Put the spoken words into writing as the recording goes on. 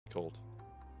cold.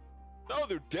 No,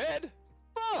 they're dead?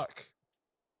 Fuck!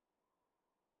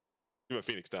 Give my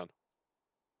Phoenix down.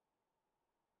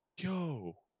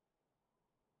 Yo.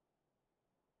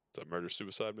 Is that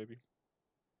murder-suicide, maybe?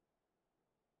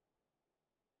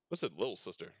 What's that little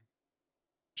sister? Is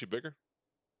she bigger?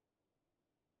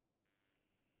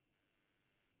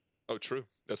 Oh, true.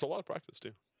 That's a lot of practice,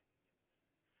 too.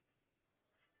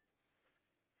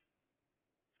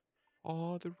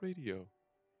 Oh, the radio.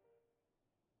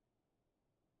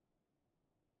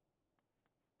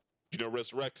 You know,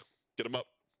 resurrect. Get him up.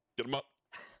 Get him up.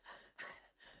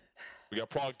 We got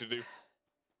prog to do.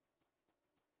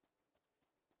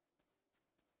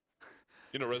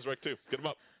 You know, resurrect too. Get him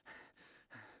up.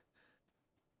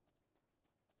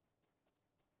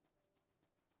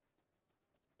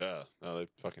 Yeah, no, they're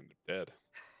fucking dead.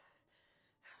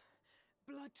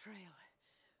 Blood trail.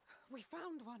 We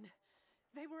found one.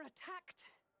 They were attacked.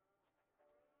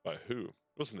 By who? It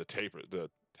wasn't the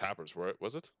tappers, were it?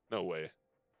 Was it? No way.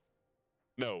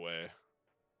 No way.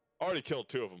 Already killed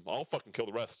 2 of them. I'll fucking kill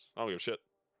the rest. I don't give a shit.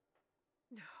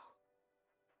 No.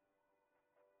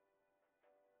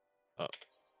 Oh.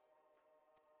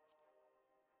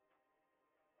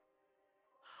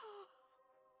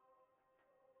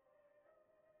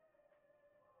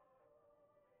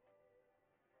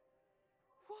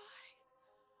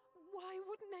 Why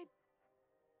wouldn't they?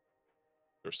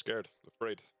 They're scared.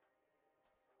 Afraid.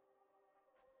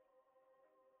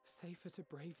 Safer to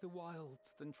brave the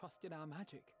wilds than trust in our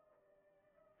magic.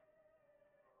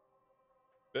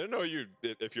 They didn't know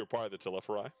if you're part of the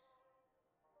Teleferi.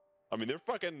 I mean, their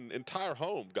fucking entire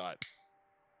home got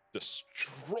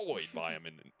destroyed by him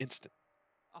in an instant.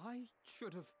 I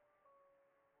should have...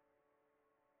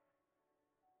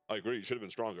 I agree. You should have been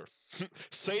stronger.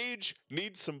 Sage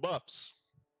needs some buffs.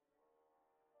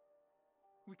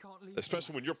 We can't leave.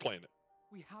 Especially when you're playing it.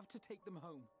 We have to take them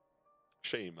home.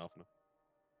 Shame, Alphina.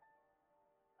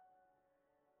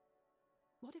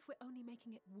 What if we're only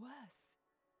making it worse?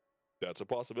 That's a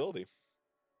possibility.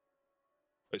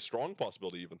 A strong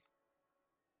possibility, even.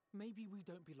 Maybe we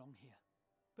don't belong here,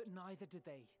 but neither did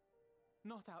they.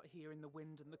 Not out here in the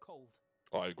wind and the cold.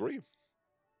 I agree.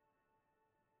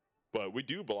 But we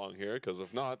do belong here, because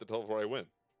if not, the Teleferi win.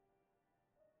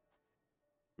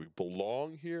 We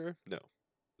belong here? No.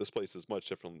 This place is much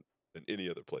different than any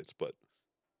other place, but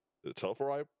did the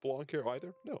Teleferi belong here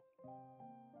either? No.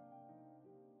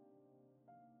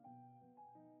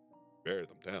 Bury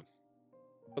them, damn.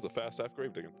 That's a fast half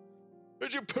grave digging.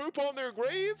 Did you poop on their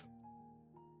grave?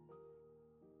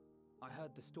 I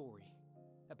heard the story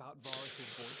about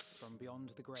Varus's voice from beyond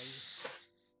the grave.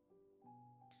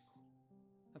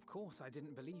 Of course, I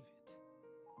didn't believe it,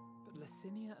 but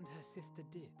Licinia and her sister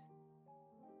did.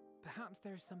 Perhaps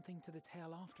there is something to the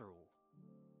tale after all.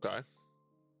 Okay.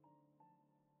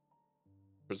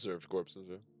 Preserved corpses,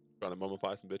 yeah. Trying to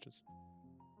mummify some bitches.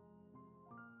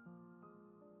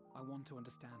 I want to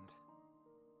understand.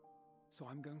 So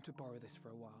I'm going to borrow this for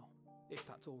a while, if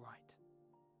that's all right.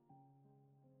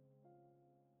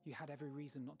 You had every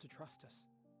reason not to trust us.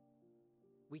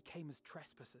 We came as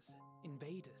trespassers,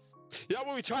 invaders. Yeah,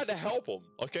 but we tried to help them,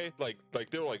 okay? Like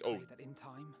they were like, oh. That in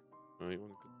time, we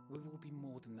will be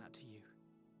more than that to you.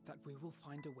 That we will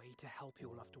find a way to help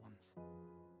your loved ones.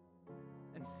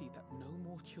 And see that no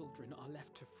more children are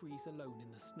left to freeze alone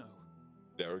in the snow.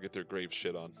 Yeah, or get their grave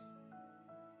shit on.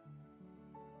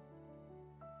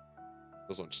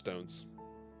 Those aren't stones.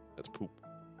 That's poop.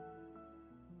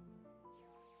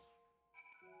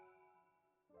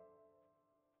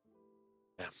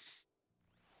 Damn.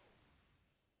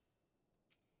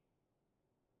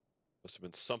 Must have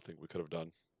been something we could have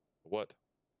done. What?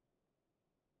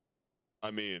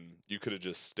 I mean, you could have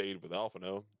just stayed with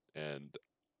Alphino, and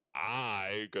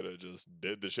I could have just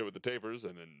did the shit with the tapers,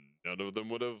 and then none of them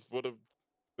would have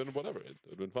been whatever. It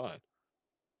would have been fine.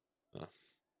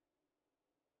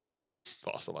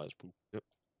 Fossilized poop. Yep.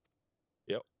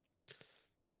 Yep.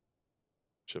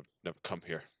 Should have never come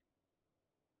here.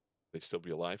 They'd still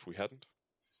be alive if we hadn't.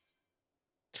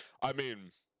 I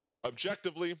mean,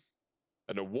 objectively,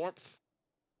 and no warmth,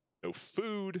 no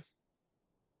food,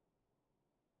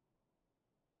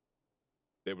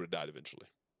 they would have died eventually,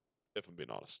 if I'm being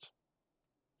honest.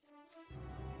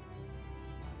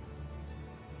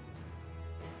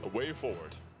 A way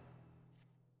forward.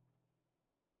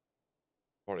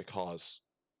 Already caused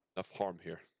enough harm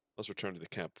here. Let's return to the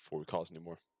camp before we cause any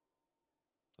more.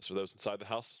 As for those inside the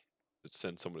house, let's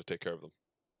send someone to take care of them.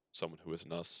 Someone who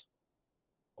isn't us.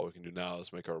 All we can do now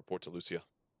is make our report to Lucia.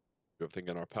 Do everything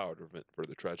in our power to prevent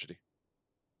further tragedy.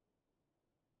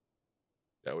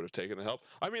 That would have taken the help.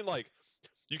 I mean, like,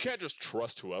 you can't just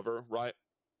trust whoever, right?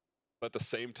 But at the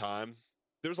same time,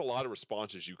 there's a lot of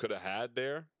responses you could have had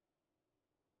there.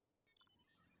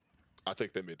 I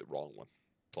think they made the wrong one.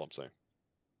 That's all I'm saying.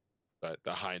 Right,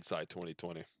 the hindsight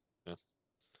 2020. Yeah.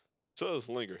 So let's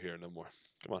linger here no more.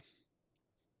 Come on.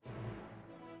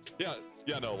 Yeah,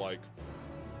 no, like,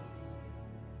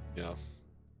 you know,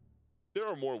 there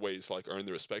are more ways to like earn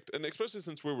the respect, and especially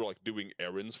since we were like doing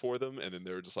errands for them, and then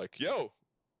they were just like, "Yo,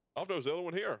 Alvino's the other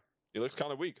one here. He looks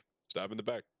kind of weak. Stab him in the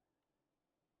back.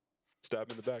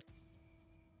 Stab him in the back."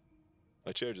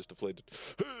 My chair just deflated.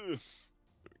 There we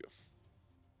go.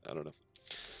 I don't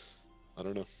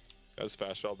know. I just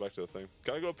fast travel back to the thing.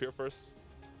 Can I go up here first?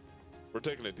 We're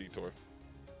taking a detour.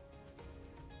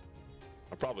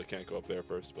 I probably can't go up there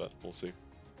first, but we'll see.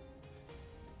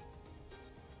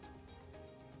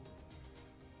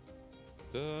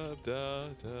 Da da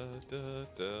da da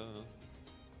da.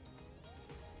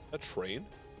 A train?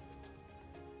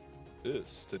 It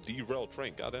is. It's a derailed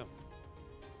train. Goddamn.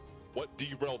 What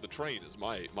derailed the train is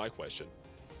my question.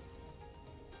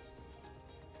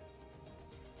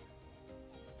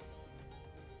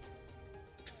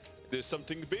 There's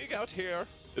something big out here.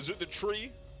 Is it the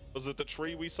tree? Was it the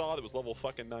tree we saw that was level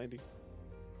fucking 90?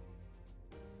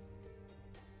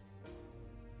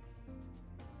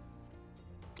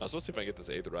 So let's see if I can get this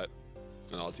Aether right.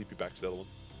 And I'll TP back to the other one.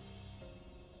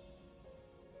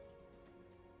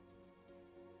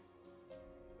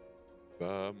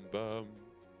 Bum.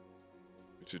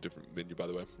 It's a different menu, by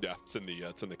the way. Yeah, it's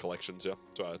in the collections. Yeah,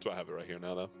 that's why I have it right here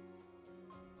now, though.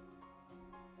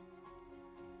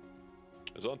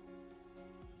 It's on.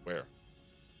 Where?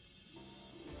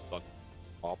 On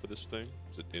top of this thing?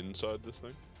 Is it inside this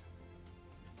thing?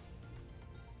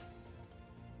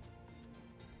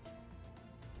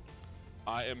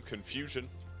 I am confusion.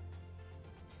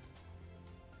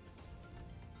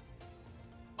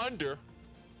 Under.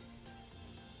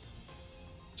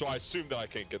 So I assume that I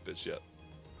can't get this yet.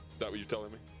 Is that what you're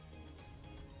telling me?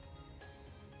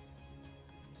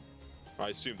 I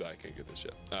assume that I can't get this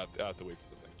yet. I have to wait for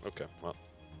the thing. Okay, well.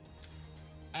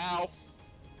 Ow!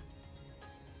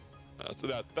 So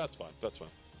that's fine. That's fine.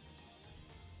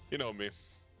 You know me.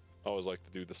 I always like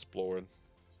to do the exploring.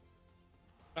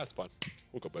 That's fine.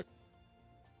 We'll go back.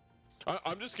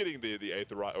 I'm just getting the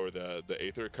Aether or the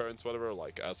Aether currents, whatever.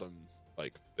 Like as I'm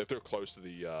like if they're close to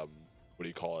the what do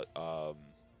you call it?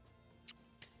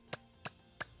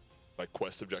 Like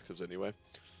quest objectives anyway.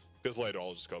 Because later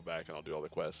I'll just go back and I'll do all the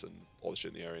quests and all the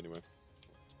shit in the area anyway.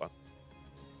 It's fine.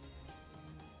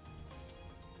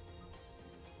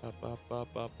 There's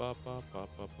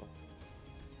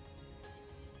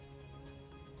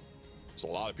a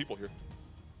lot of people here.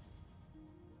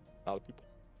 A lot of people.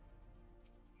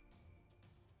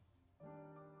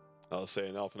 I was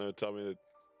saying Alphino would tell me that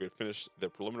we had finished their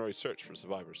preliminary search for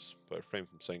survivors, but I refrained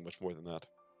from saying much more than that.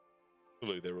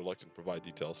 Clearly, they were reluctant to provide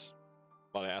details.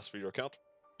 Might I ask for your account?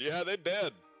 Yeah, they're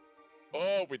dead.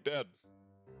 Oh, we're dead.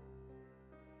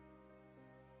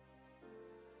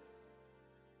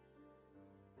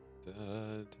 Da,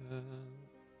 da.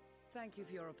 Thank you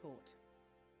for your report.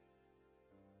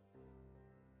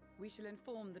 We shall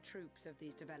inform the troops of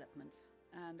these developments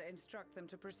and instruct them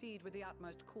to proceed with the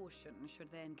utmost caution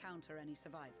should they encounter any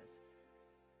survivors.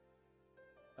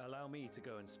 Allow me to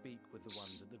go and speak with the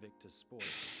ones at the Victor's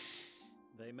spoils.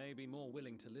 They may be more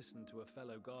willing to listen to a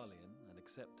fellow Garlean and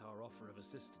accept our offer of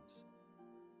assistance.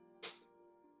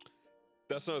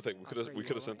 That's another thing. We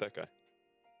could have sent that guy.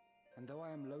 And though I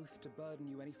am loath to burden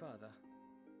you any further,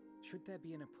 should there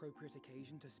be an appropriate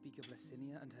occasion to speak of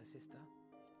Licinia and her sister,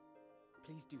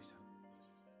 please do so.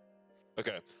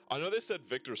 Okay, I know they said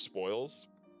Victor spoils,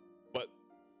 but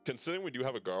considering we do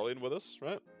have a Garlean with us,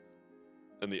 right?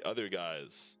 And the other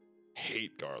guys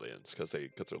hate Garleans because they're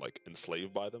like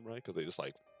enslaved by them, right? Because they just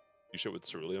like you shit with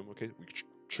Ceruleum. Okay, we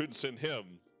shouldn't send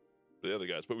him for the other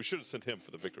guys, but we should have sent him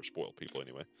for the Victor spoiled people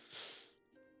anyway.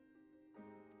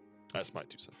 That's my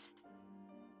 2 cents.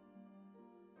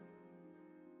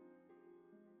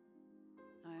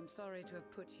 I am sorry to have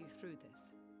put you through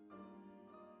this.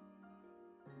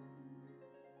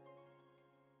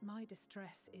 My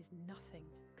distress is nothing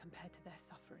compared to their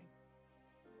suffering.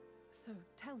 So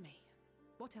tell me,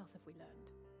 what else have we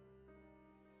learned?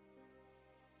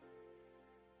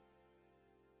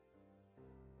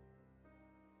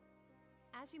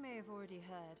 As you may have already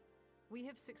heard, we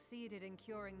have succeeded in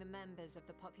curing the members of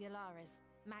the Populares,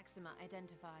 Maxima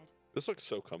identified. This looks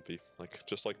so comfy, like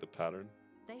just like the pattern.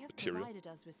 They have material. provided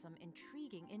us with some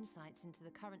intriguing insights into the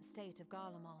current state of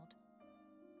Garlemald.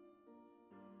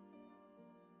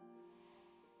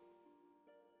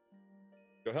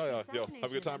 Yo, hell yeah, yo, have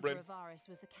a good time, Brain. Varus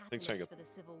was the Thanks, catalyst for the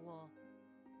Civil War.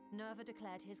 Nerva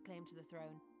declared his claim to the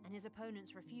throne, and his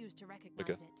opponents refused to recognize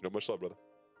Okay. it. Not much love, brother.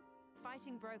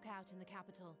 Fighting broke out in the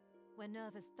capital, where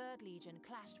Nerva's Third Legion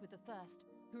clashed with the First,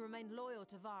 who remained loyal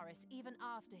to Varus even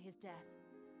after his death.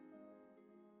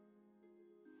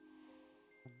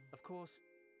 Of course,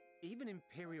 even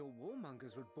Imperial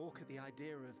warmongers would balk at the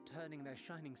idea of turning their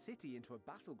shining city into a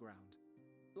battleground.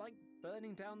 Like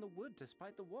burning down the wood to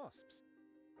spite the wasps.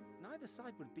 Neither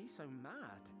side would be so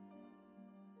mad.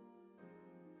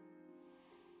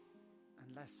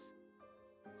 Unless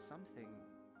something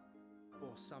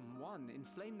or someone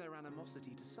inflamed their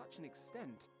animosity to such an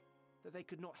extent that they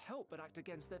could not help but act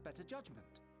against their better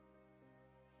judgment.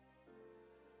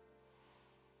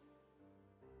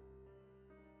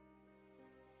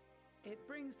 It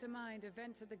brings to mind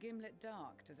events at the Gimlet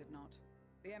Dark, does it not?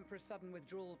 The Emperor's sudden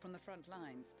withdrawal from the front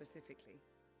lines, specifically.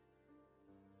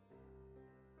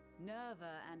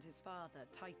 Nerva and his father,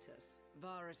 Titus,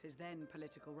 Varus's then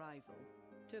political rival,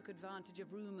 took advantage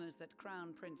of rumors that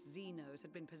Crown Prince Xenos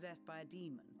had been possessed by a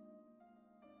demon.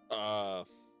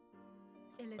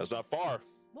 That's not far.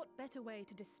 What better way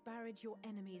to disparage your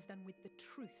enemies than with the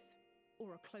truth,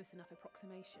 or a close enough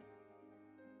approximation?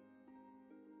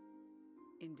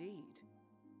 Indeed.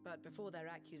 But before their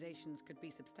accusations could be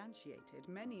substantiated,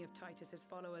 many of Titus's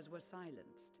followers were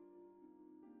silenced.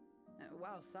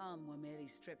 While some were merely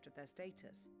stripped of their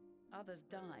status, others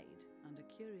died under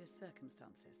curious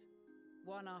circumstances.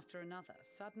 One after another,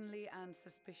 suddenly and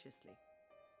suspiciously.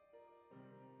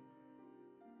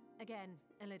 Again,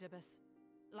 Elidibus.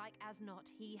 Like as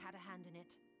not, he had a hand in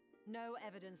it. No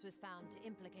evidence was found to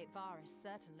implicate Varus,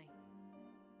 certainly.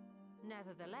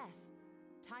 Nevertheless,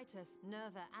 Titus,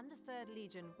 Nerva, and the Third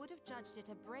Legion would have judged it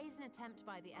a brazen attempt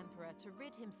by the Emperor to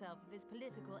rid himself of his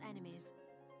political enemies.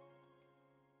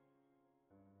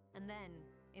 And then,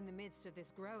 in the midst of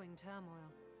this growing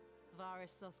turmoil,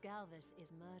 Varus Sosgalvus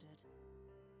is murdered.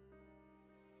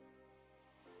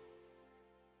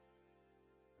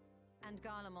 And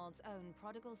Garlemald's own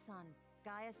prodigal son,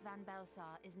 Gaius van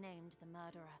Belsar, is named the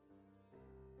murderer.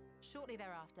 Shortly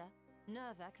thereafter,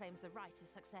 Nerva claims the right of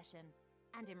succession,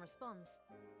 and in response,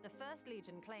 the First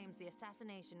Legion claims the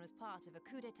assassination was part of a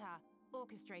coup d'etat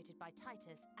orchestrated by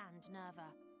Titus and Nerva.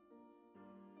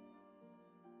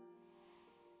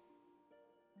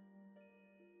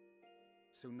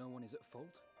 So no one is at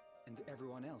fault, and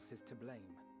everyone else is to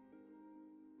blame.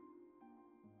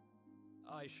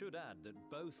 I should add that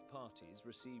both parties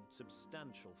received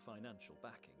substantial financial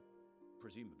backing,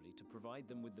 presumably to provide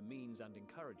them with the means and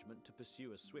encouragement to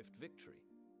pursue a swift victory,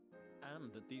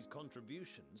 and that these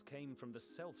contributions came from the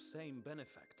self-same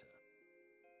benefactor.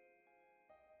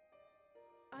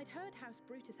 I'd heard House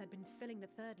Brutus had been filling the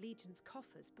Third Legion's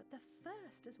coffers, but the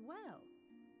First as well.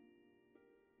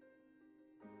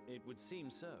 It would seem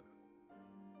so.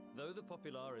 Though the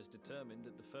Populares determined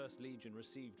that the First Legion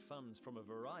received funds from a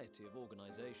variety of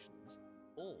organizations,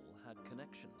 all had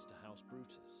connections to House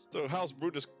Brutus. So House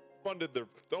Brutus funded their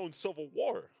own civil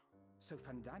war. So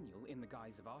Fandaniel, in the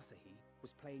guise of Asahi,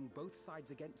 was playing both sides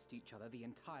against each other the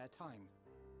entire time.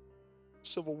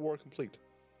 Civil war complete.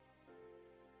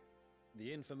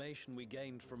 The information we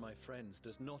gained from my friends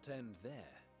does not end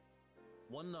there.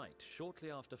 One night,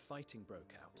 shortly after fighting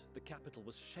broke out, the capital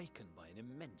was shaken by an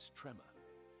immense tremor.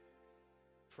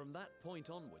 From that point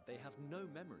onward, they have no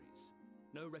memories,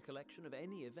 no recollection of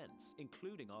any events,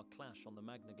 including our clash on the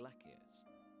Magna Glaciers.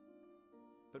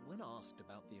 But when asked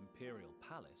about the Imperial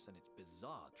Palace and its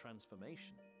bizarre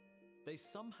transformation, they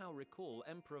somehow recall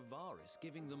Emperor Varus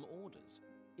giving them orders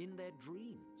in their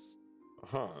dreams.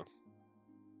 Uh-huh.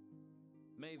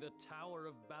 May the Tower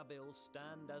of Babel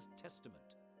stand as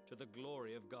testament to the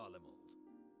glory of Garlemald.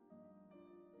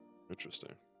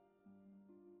 Interesting.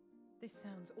 This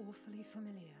sounds awfully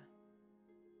familiar.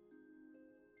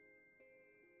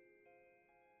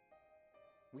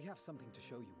 We have something to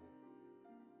show you all.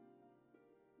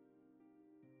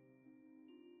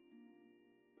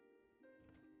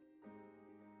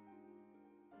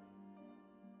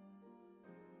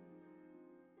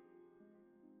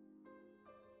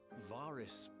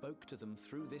 Varus spoke to them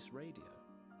through this radio.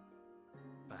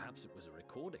 Perhaps it was a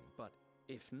recording, but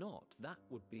if not, that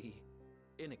would be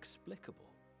inexplicable.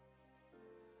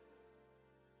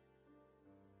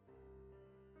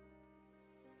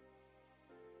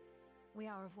 We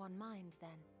are of one mind, then.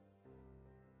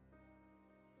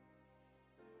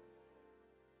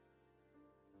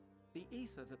 The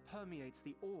ether that permeates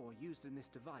the ore used in this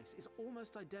device is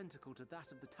almost identical to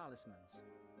that of the talismans.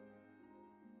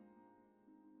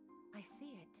 I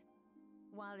see it.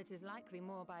 While it is likely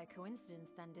more by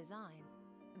coincidence than design,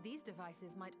 these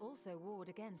devices might also ward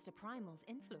against a primal's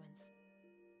influence.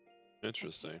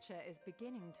 Interesting. A picture is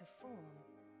beginning to form.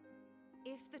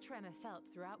 If the tremor felt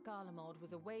throughout Garlemald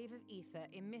was a wave of ether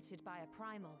emitted by a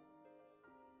primal,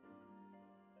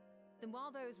 then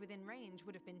while those within range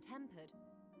would have been tempered,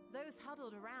 those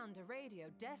huddled around a radio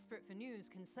desperate for news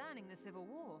concerning the Civil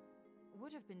War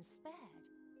would have been spared.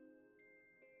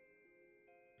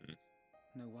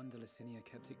 No wonder Licinia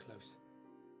kept it close.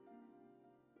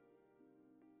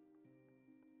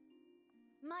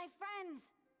 My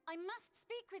friends, I must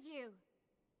speak with you.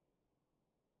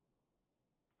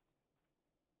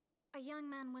 A young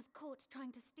man was caught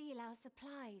trying to steal our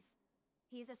supplies.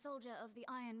 He is a soldier of the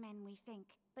Iron Men, we think,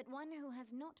 but one who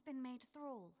has not been made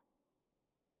thrall.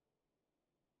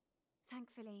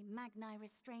 Thankfully, Magni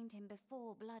restrained him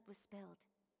before blood was spilled.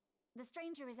 The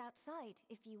stranger is outside,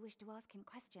 if you wish to ask him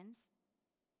questions.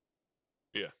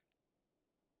 Yeah.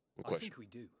 What I question? think we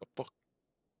do. The fuck?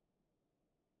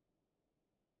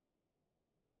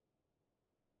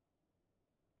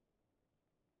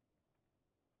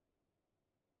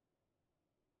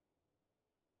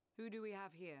 Who do we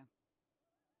have here?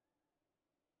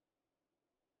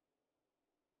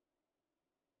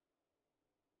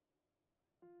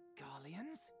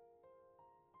 Garleans?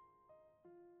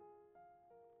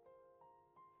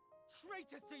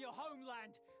 Traitors to your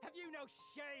homeland! Have you no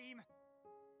shame?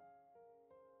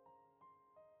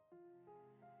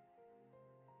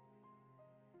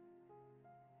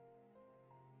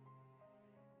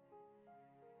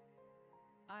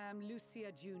 I am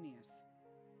Lucia Junius,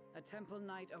 a Temple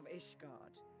Knight of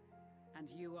Ishgard.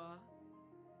 And you are?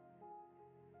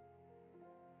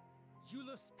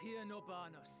 Iulus Pier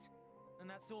Norbanus. And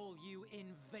that's all you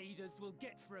invaders will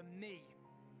get from me.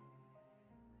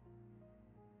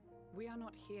 We are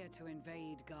not here to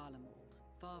invade Garlemald.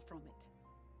 Far from it.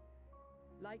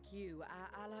 Like you,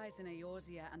 our allies in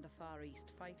Eorzea and the Far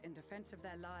East fight in defense of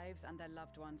their lives and their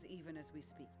loved ones even as we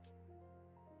speak.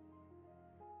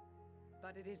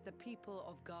 But it is the people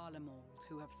of Garlemald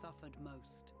who have suffered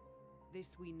most.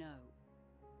 This we know.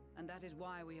 And that is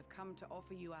why we have come to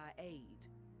offer you our aid,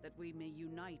 that we may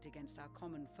unite against our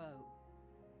common foe.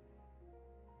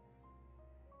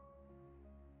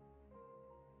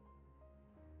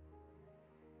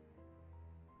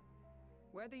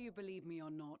 Whether you believe me or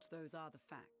not, those are the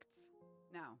facts.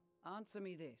 Now, answer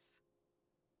me this.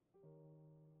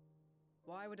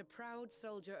 Why would a proud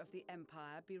soldier of the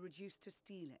Empire be reduced to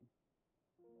stealing?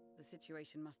 The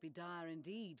situation must be dire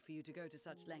indeed for you to go to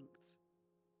such lengths.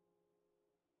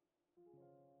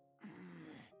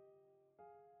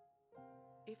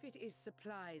 If it is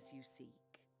supplies you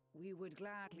seek, we would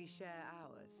gladly share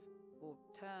ours, or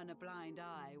turn a blind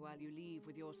eye while you leave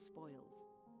with your spoils.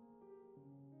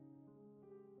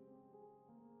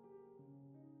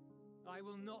 I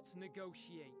will not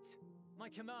negotiate. My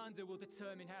commander will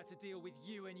determine how to deal with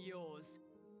you and yours.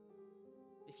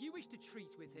 If you wish to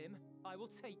treat with him, I will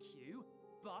take you,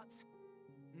 but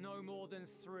no more than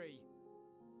 3.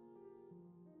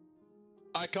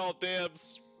 I call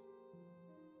dibs.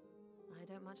 I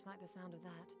don't much like the sound of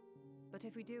that. But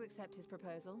if we do accept his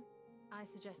proposal, I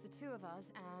suggest the 2 of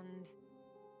us and...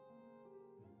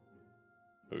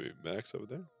 Maybe Max over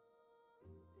there?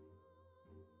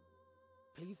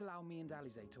 Please allow me and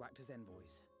Alize to act as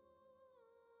envoys.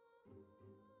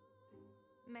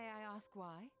 May I ask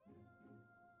why?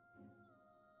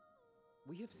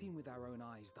 We have seen with our own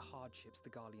eyes the hardships the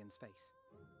Garleans face,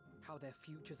 how their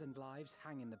futures and lives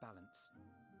hang in the balance.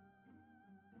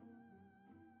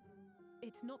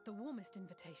 It's not the warmest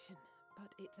invitation,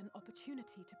 but it's an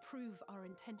opportunity to prove our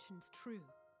intentions true.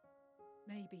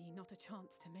 Maybe not a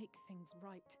chance to make things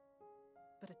right,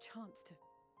 but a chance to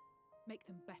make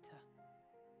them better.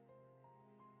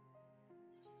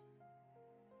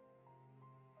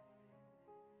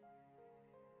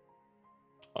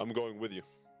 I'm going with you.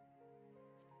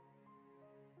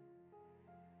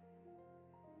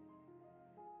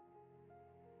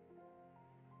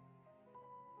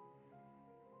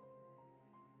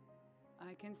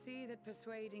 I can see that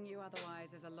persuading you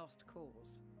otherwise is a lost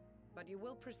cause, but you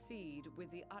will proceed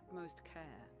with the utmost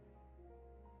care.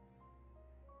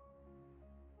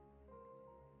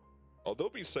 Oh, they'll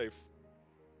be safe.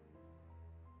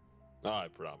 I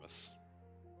promise.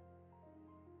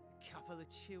 A couple of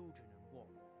children and what?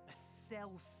 A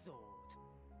sellsword?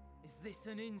 Is this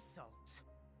an insult?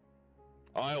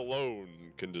 I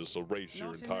alone can just erase your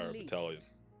Not in entire the least. battalion.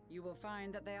 You will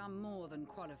find that they are more than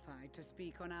qualified to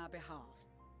speak on our behalf.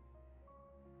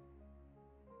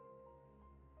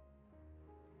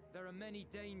 There are many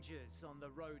dangers on the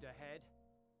road ahead.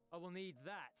 I will need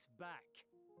that back.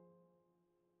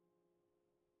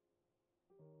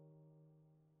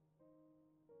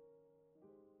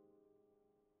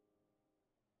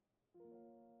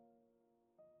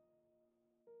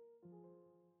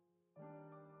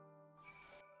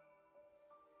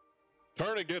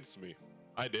 Turn against me.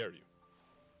 I dare you.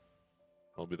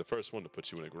 I'll be the first one to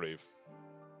put you in a grave.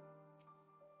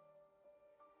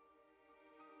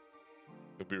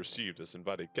 You'll be received as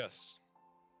invited guests.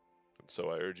 And so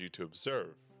I urge you to observe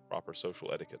proper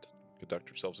social etiquette and conduct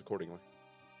yourselves accordingly.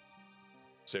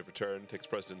 Safe return takes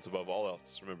precedence above all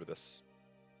else. Remember this.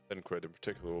 Encred in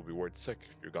particular will be worried sick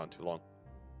if you're gone too long.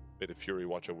 May the Fury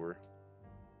watch over.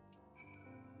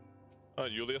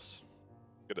 Julius,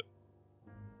 get it.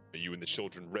 Are you and the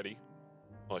children ready?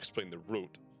 I'll explain the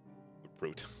route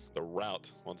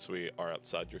once we are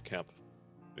outside your camp.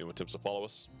 If anyone attempts to follow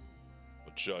us,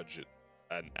 we'll judge it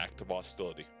an act of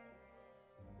hostility.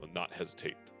 Will not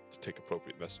hesitate to take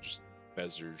appropriate measures.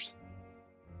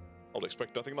 I'll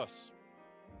expect nothing less.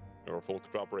 Your full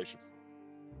cooperation.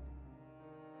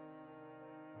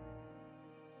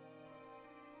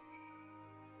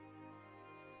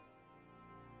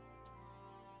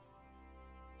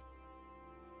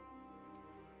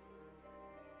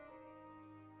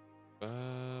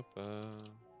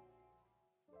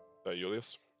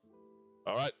 Julius.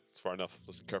 All right, it's far enough.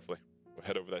 Listen carefully. We'll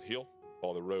head over that hill,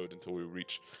 follow the road until we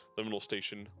reach Liminal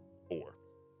Station 4.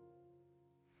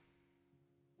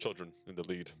 Children in the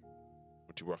lead.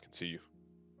 Would you work and see you?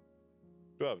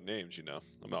 You have names, you know.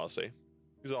 I'm Alice.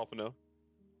 He's Alphino.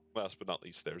 Last but not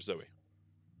least, there's Zoe.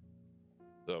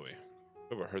 Zoe.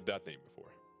 Never heard that name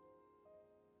before.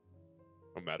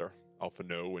 No matter.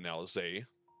 Alphino and Alize.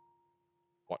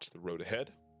 Watch the road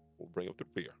ahead. We'll bring up the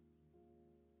rear.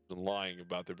 Isn't lying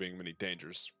about there being many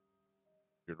dangers.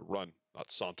 You're to run,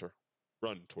 not saunter.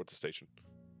 Run towards the station.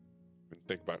 When you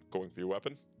think about going for your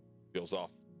weapon, wheels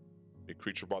off. Any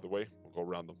creature by the way, we'll go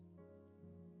around them.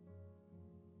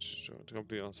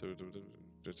 Company also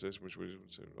which we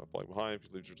flying behind. If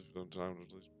you leave your time,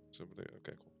 somebody.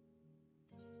 Okay, cool.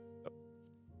 Yep.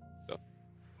 Yep.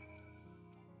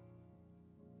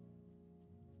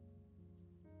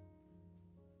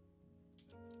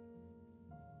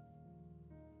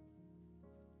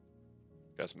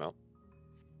 Guess I'm out.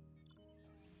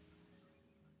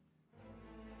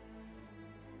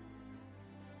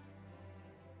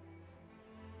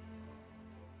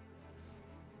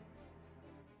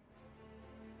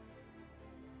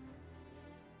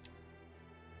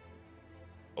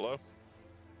 Hello?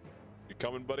 You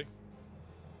coming, buddy?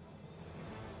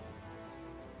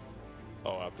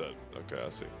 Oh, I have to. Okay, I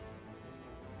see.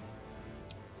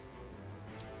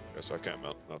 Okay, so I can't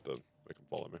mount. I have to make him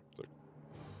follow me. So,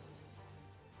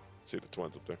 see the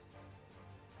twins up there.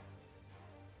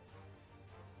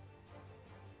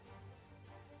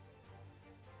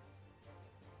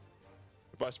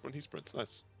 If I sprint, he sprints.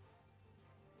 Nice.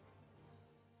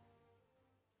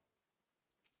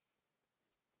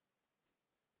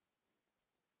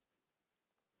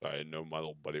 I didn't know my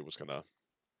little buddy was gonna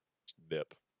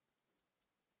dip.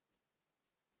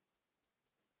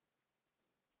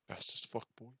 Fast as fuck,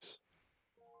 boys.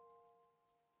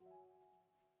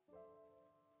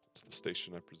 It's the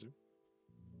station, I presume.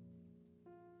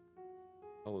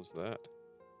 How is that?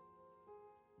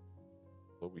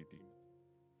 Chloe D.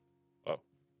 Oh.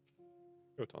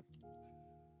 Go, Tom.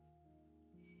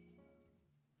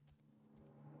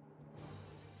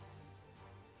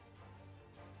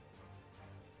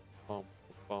 Bum,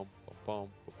 bum, bum,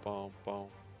 bum, bum.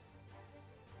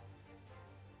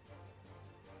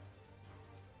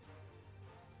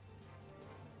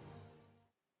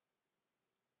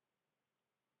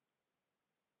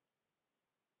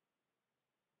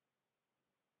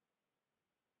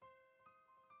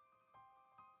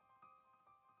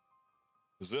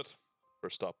 Is it?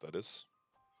 First stop, that is.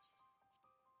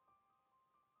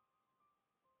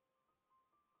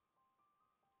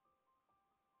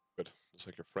 Good. Looks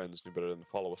like your friends knew better than to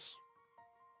follow us.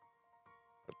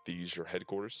 Are these your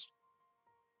headquarters?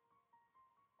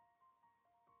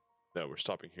 No, we're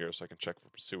stopping here so I can check for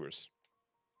pursuers.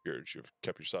 Here, you've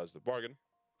kept your size of the bargain.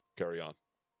 Carry on.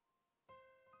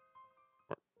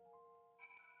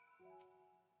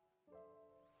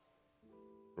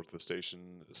 North of the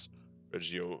station is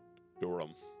Regio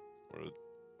Dorum,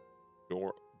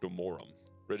 or Domorum.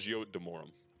 Regio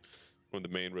Domorum, one of the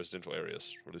main residential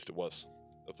areas, or at least it was.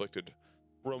 Afflicted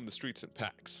roam the streets in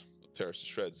packs, tear us to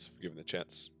shreds if given the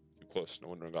chance. Keep close, no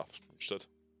wandering off. Understood?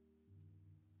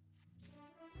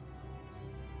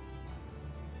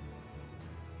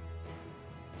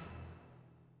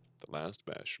 The last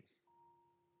bastion.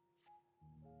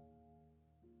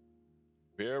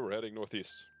 Here, we're heading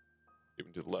northeast,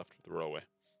 even to the left of the railway.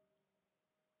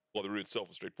 While the route itself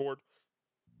is straightforward,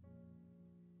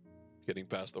 getting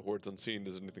past the hordes unseen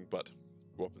is anything but.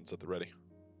 Weapons at the ready.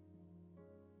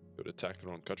 They would attack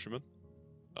their own countrymen?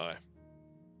 Aye.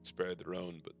 Spare spare their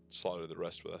own, but slaughter the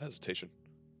rest without hesitation.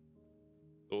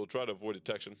 We'll try to avoid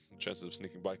detection. The chances of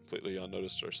sneaking by completely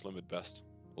unnoticed are slim at best.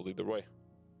 We'll lead their way.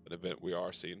 In the event we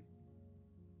are seen,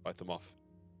 fight them off.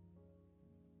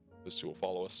 Those two will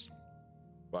follow us,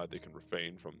 provided they can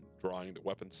refrain from drawing their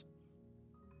weapons.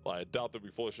 While I doubt they'll be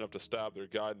foolish enough to stab their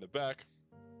guide in the back,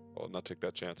 I'll not take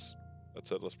that chance. That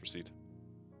said, let's proceed.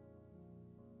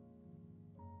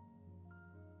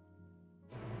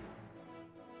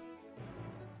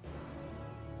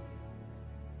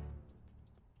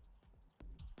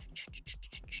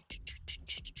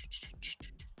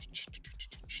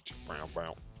 Brown,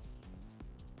 brown.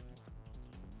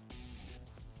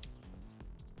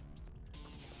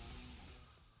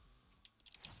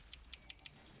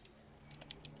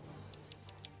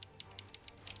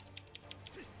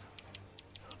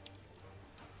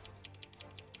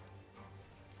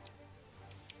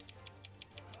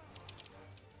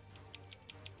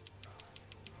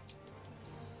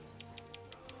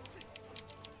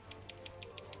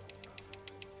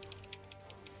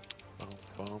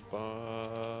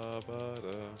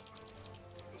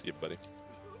 See you, buddy.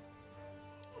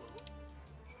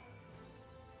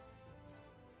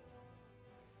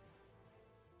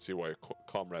 See why your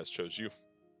comrades chose you.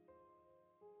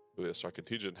 Yes, our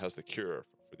contingent has the cure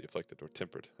for the afflicted, or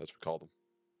tempered, as we call them.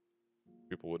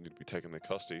 People would need to be taken into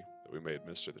custody, that we may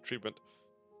administer the treatment,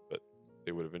 but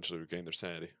they would eventually regain their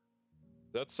sanity.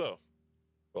 That's so.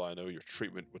 Well, I know your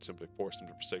treatment would simply force them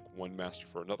to forsake one master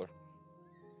for another.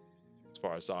 As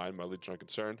far as I and my legion are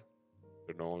concerned,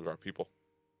 they're no longer our people,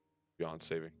 beyond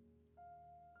saving.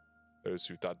 Those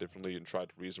who thought differently and tried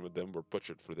to reason with them were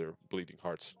butchered for their bleeding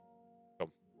hearts. Come,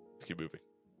 let's keep moving.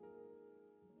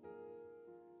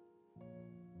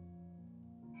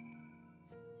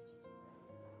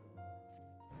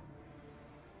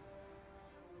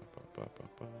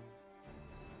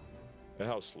 And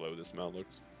how slow this mount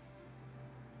looks.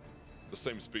 The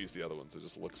same speed as the other ones, it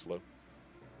just looks slow.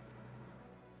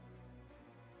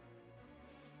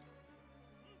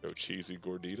 Go cheesy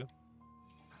gordita.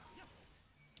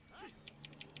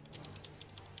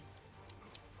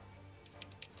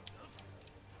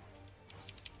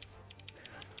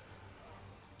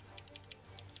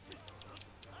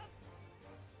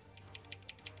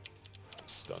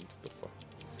 Stunned. The fuck?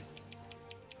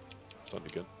 Stunned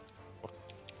again. Fuck.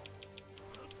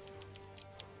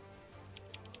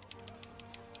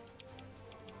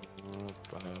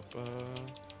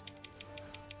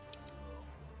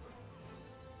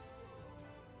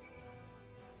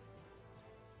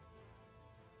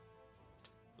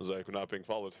 Looks like we're not being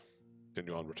followed.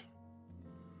 Continue onward.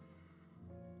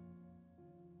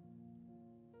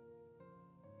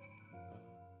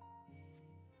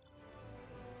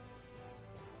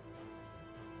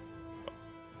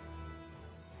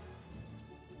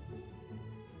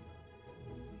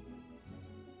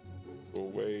 Go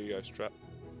away, ice trap.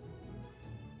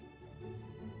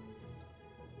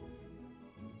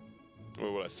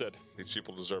 Well, what I said, these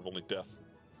people deserve only death.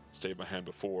 Stayed my hand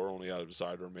before, only out of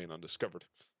desire to remain undiscovered.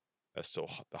 That's still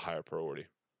the higher priority.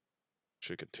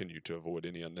 Should continue to avoid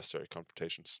any unnecessary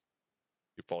confrontations.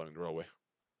 Keep following the railway.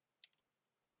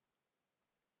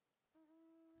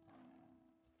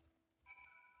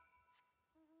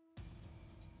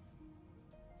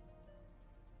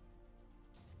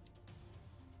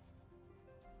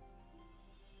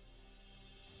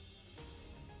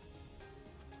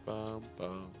 Bum,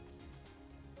 bum.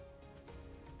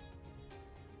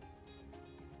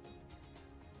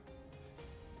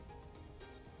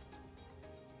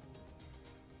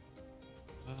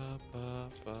 Ba, ba,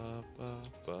 ba, ba,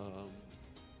 bum.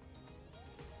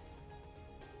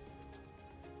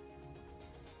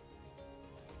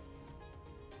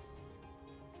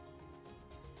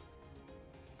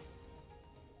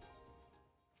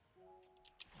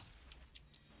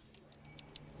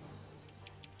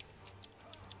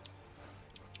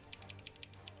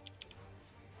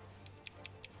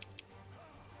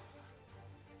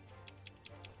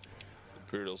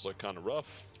 Imperials look kind of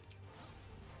rough.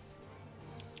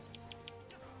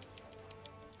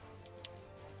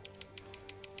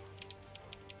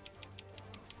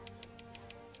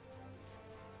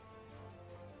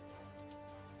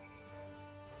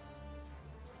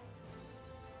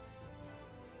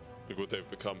 Look what they've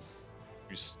become.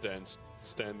 You stand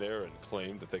there and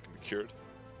claim that they can be cured.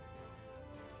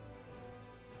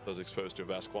 Those exposed to a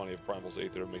vast quantity of primal's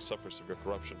aether may suffer severe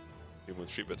corruption. Even with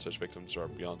treatment, such victims are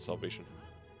beyond salvation.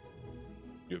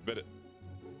 You admit it.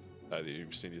 Either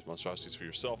you've seen these monstrosities for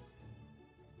yourself.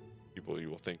 You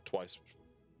will think twice.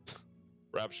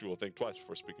 Perhaps you will think twice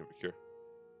before speaking of a cure.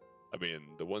 I mean,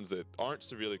 the ones that aren't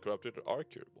severely corrupted are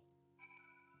curable.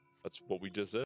 That's what we just said.